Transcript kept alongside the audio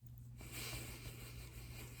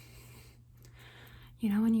You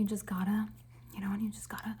know when you just gotta,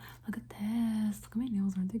 look at this. Look at my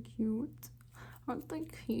nails, aren't they cute? Aren't they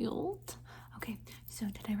cute? Okay, so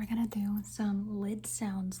today we're gonna do some lid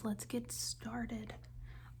sounds. Let's get started.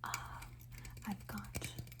 I've got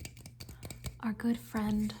our good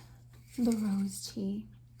friend, the rose tea.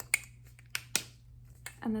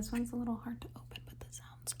 And this one's a little hard to open, but the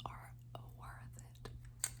sounds are worth it.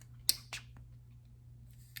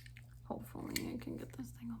 Hopefully I can get this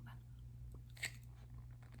thing open.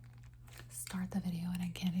 Start the video and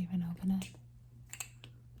I can't even open it.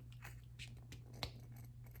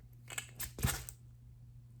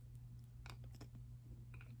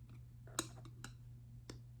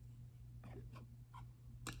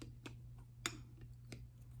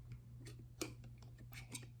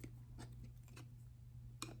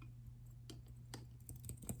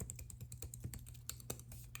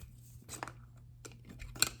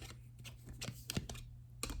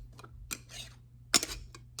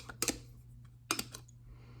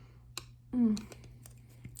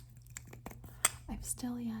 I've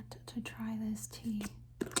still yet to try this tea.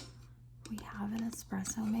 We have an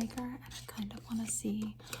espresso maker and I kind of want to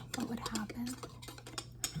see what would happen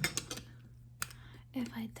if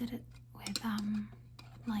I did it with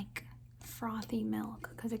like frothy milk,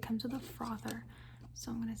 because it comes with a frother.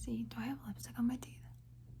 So I'm gonna see, do I have lipstick on my teeth?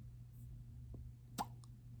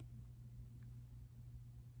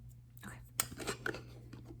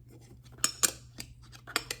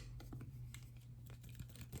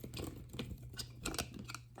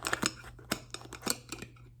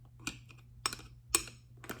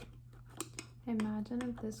 Imagine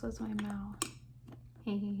if this was my mouth.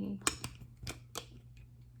 Hehehe.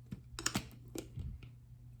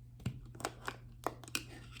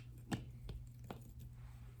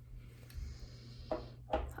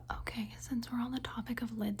 Okay, since we're on the topic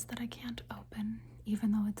of lids that I can't open,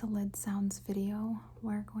 even though it's a lid sounds video,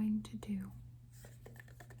 we're going to do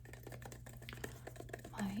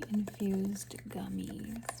my infused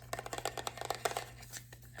gummies.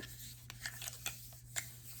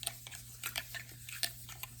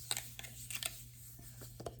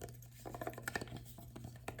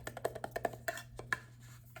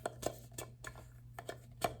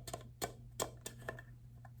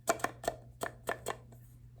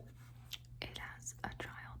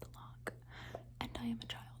 I am a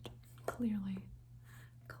child.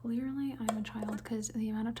 Clearly I'm a child, because the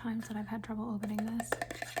amount of times that I've had trouble opening this.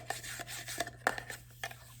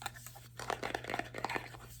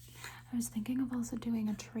 I was thinking of also doing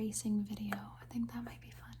a tracing video. I think that might be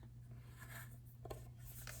fun.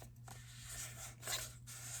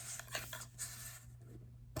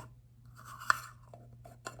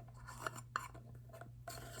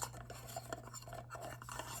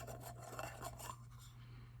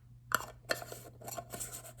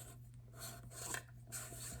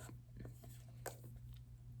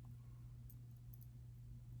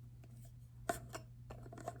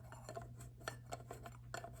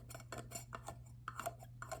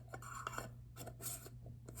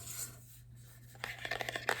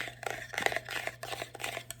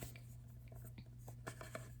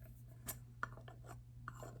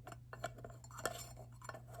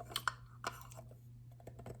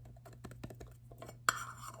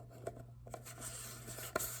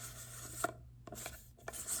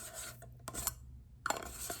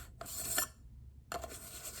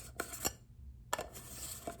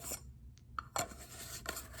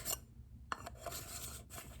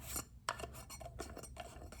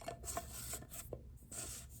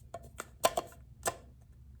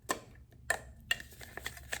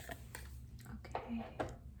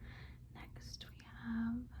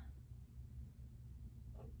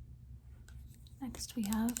 Next we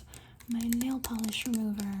have my nail polish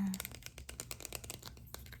remover.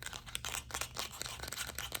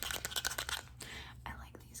 I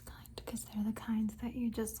like these kind because they're the kinds that you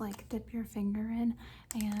just like dip your finger in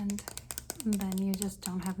and then you just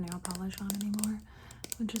don't have nail polish on anymore,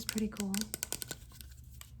 which is pretty cool.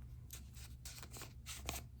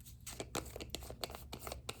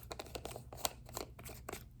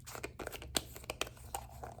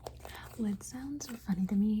 Lid sounds are funny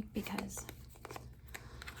to me because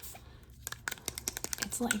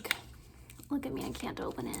it's like, look at me, I can't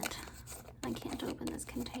open it. I can't open this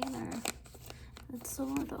container. It's so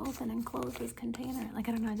hard to open and close this container. Like,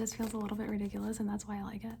 I don't know, it just feels a little bit ridiculous, and that's why I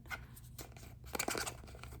like it.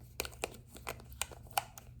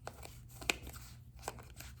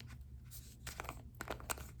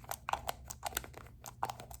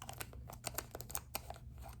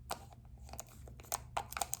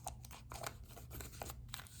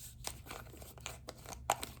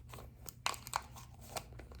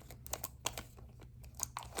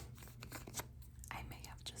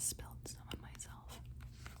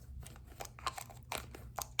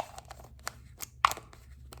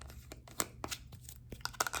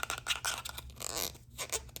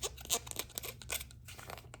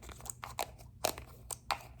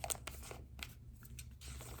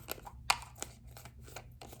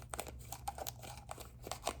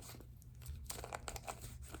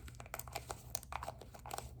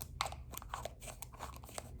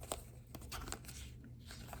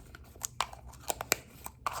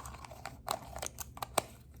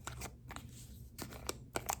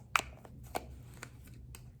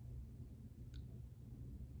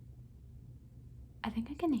 I think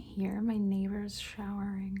I can hear my neighbors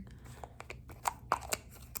showering.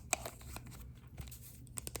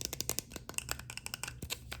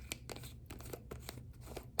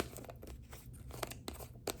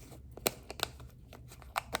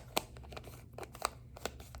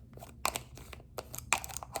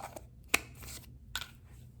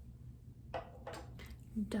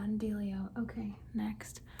 Done dealio. Okay,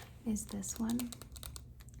 next is this one.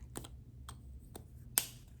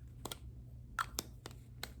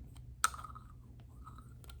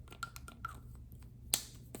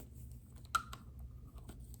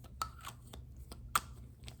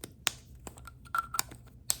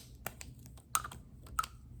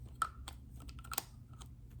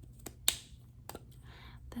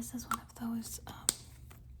 This is one of those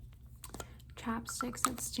chapsticks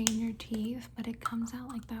that stain your teeth, but it comes out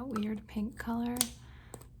like that weird pink color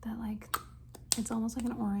that, like, it's almost like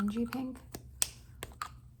an orangey pink.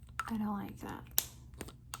 I don't like that.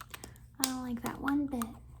 I don't like that one bit.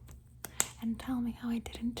 And tell me how I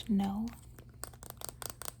didn't know.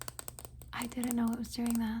 I didn't know it was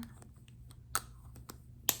doing that.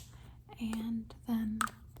 And then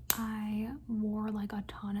I wore like a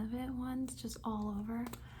ton of it once, just all over.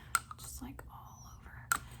 Just like all over.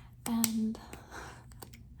 And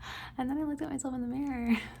then I looked at myself in the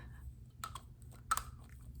mirror.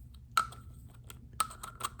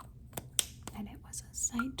 And it was a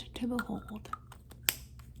sight to behold.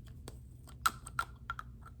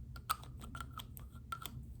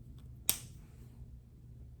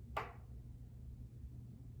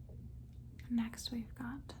 Next we've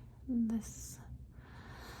got this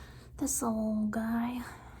little guy.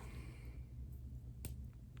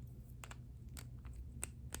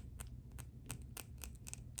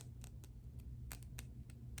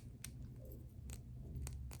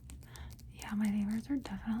 Yeah, my neighbors are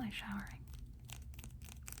definitely showering.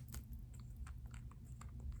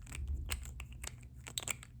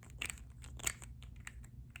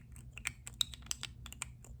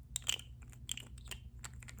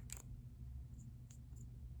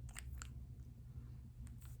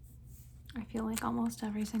 I feel like almost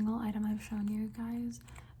every single item I've shown you guys,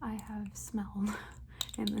 I have smelled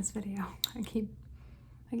in this video. I keep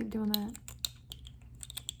doing that.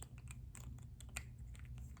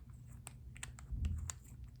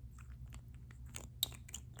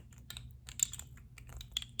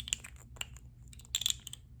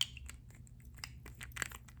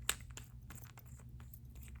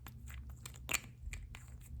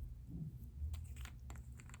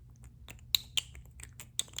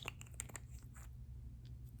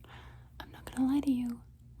 I'm not gonna lie to you,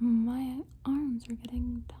 my arms are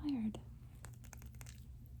getting tired.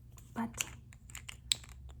 But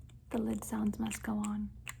the lid sounds must go on.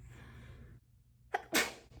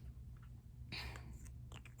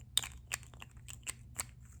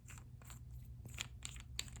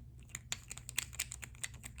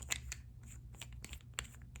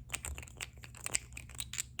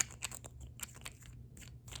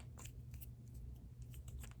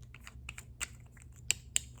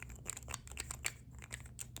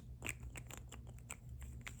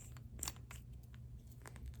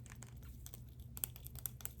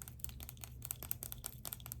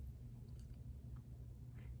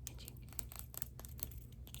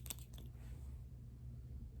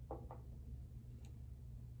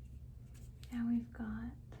 Now we've got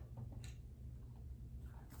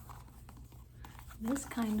this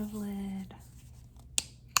kind of lid.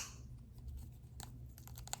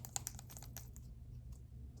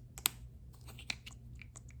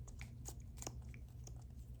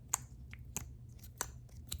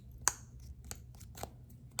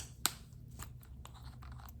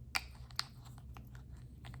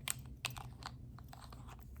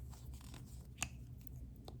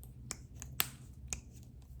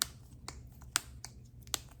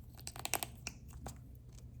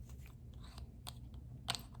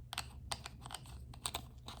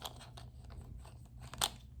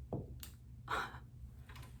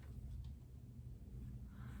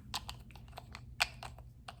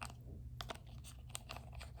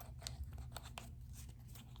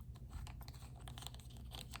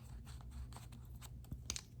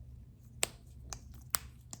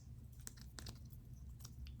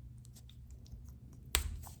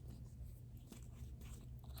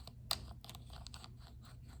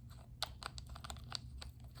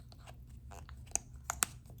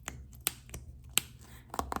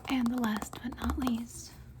 And the last but not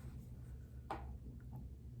least,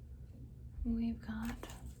 we've got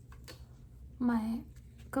my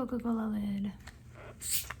Coca-Cola lid.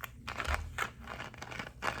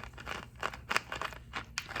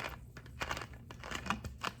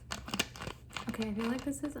 Okay, Okay, I feel like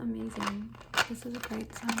this is amazing. This is a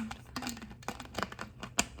great sound.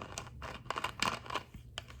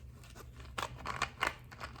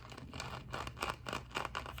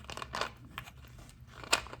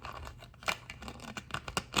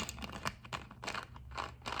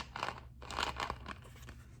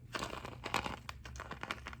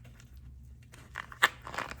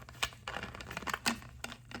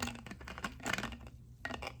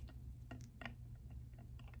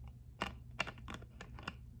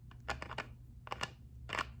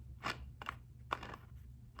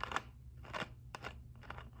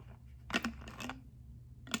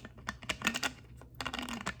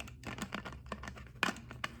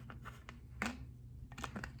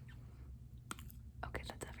 Okay,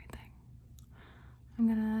 that's everything. I'm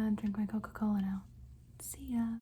gonna drink my Coca-Cola now.